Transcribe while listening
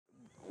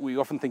We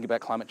often think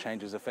about climate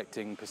change as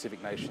affecting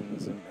Pacific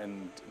nations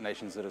and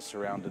nations that are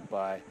surrounded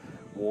by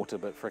water,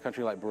 but for a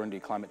country like Burundi,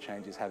 climate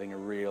change is having a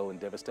real and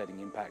devastating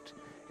impact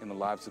in the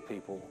lives of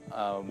people.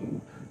 A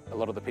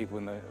lot of the people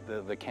in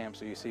the camps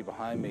that you see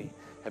behind me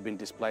have been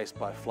displaced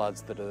by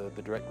floods that are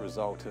the direct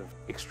result of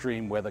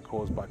extreme weather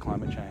caused by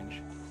climate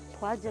change.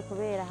 Twaje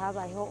kubera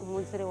habayeho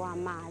umwuzure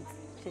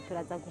w'amazi,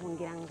 turaza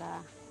guhungira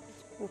ngaha.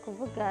 Ni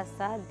kuvuga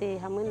SADE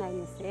hamwe na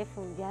UNICEF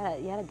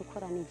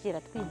yaradukoranije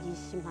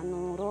iratwigisha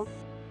impanuro.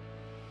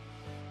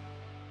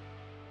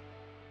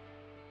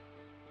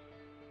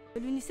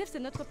 L'UNICEF, c'est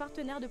notre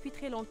partenaire depuis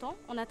très longtemps.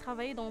 On a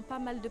travaillé dans pas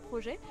mal de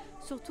projets,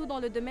 surtout dans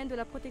le domaine de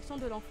la protection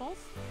de l'enfance,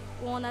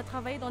 où on a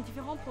travaillé dans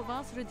différentes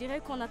provinces. Je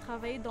dirais qu'on a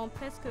travaillé dans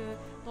presque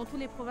dans toutes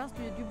les provinces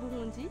du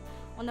Burundi.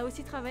 On a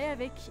aussi travaillé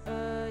avec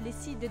les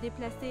sites de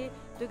déplacés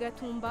de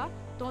Gatumba,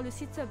 dans le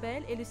site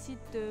Sobel et le site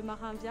de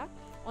Maramvia.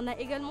 On a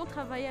également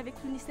travaillé avec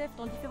l'UNICEF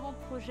dans différents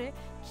projets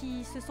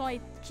qui se sont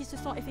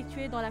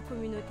effectués dans la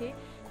communauté,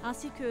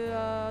 ainsi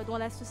que dans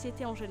la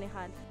société en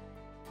général.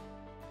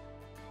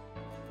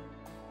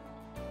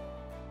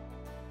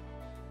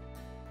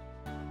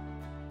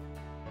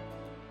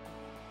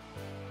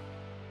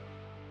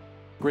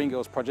 Green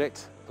Girls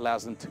project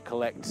allows them to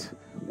collect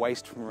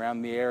waste from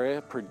around the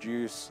area,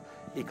 produce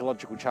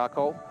ecological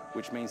charcoal,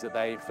 which means that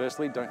they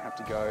firstly don't have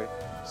to go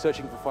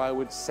searching for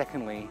firewood.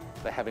 Secondly,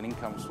 they have an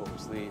income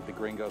source. The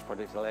Green Girls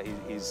project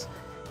is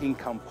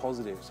income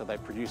positive, so they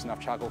produce enough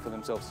charcoal for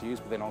themselves to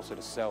use, but then also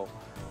to sell.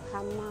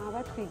 Hama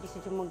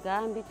batwigishije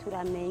umugambi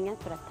turamenya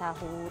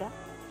turatahura,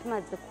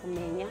 tumaze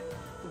kumenya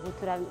ubu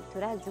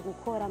turazi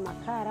gukora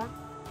amakara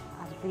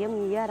avuye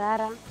mu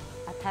iyarara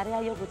atari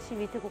ayo guca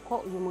ibiti, kuko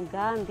uyu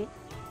mugambi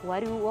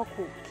wari wo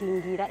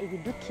gukingira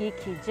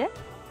ibidukikije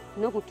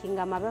no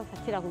gukinga amabi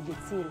afatira ku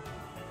gitsina.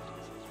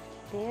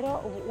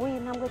 Rero ubu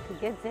intambwe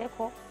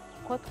tugezeko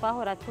ko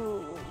twahora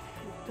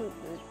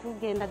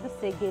tugenda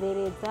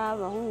dusegerereza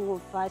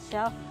abahungu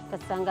fasha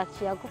ugasanga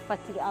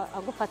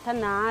agufata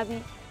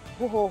nabi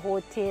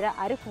guhohotera,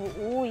 ariko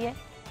ubuye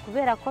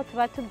kubera ko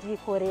tuba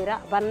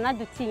tubyikorera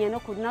baranadutinye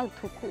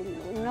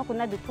no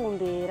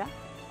kunadutumbera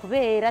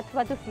kubera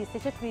tuba dufise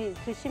icyo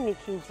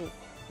twishimikije.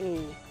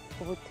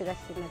 Ubu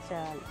turashima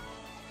cyane.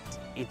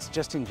 It's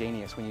just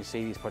ingenious when you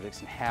see these projects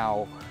and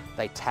how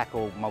they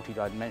tackle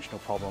multidimensional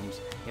problems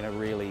in a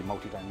really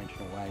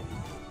multidimensional way.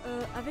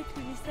 Avec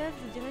l'UNICEF,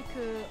 je dirais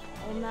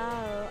qu'on a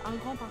un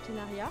grand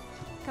partenariat,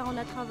 car on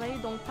a travaillé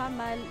dans pas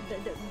mal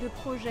de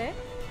projets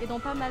et dans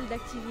pas mal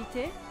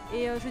d'activités.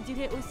 Et je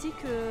dirais aussi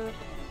que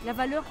la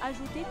valeur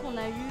ajoutée qu'on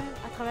a eue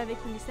à travailler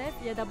avec l'UNICEF,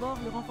 il y a d'abord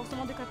le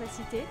renforcement de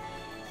capacités.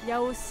 Il y a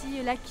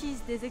aussi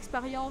l'acquise des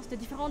expériences, de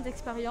différentes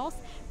expériences,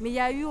 mais il y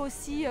a eu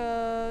aussi,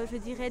 je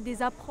dirais,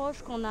 des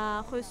approches qu'on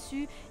a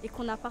reçues et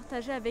qu'on a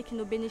partagées avec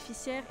nos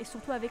bénéficiaires et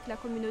surtout avec la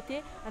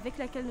communauté avec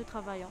laquelle nous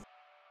travaillons.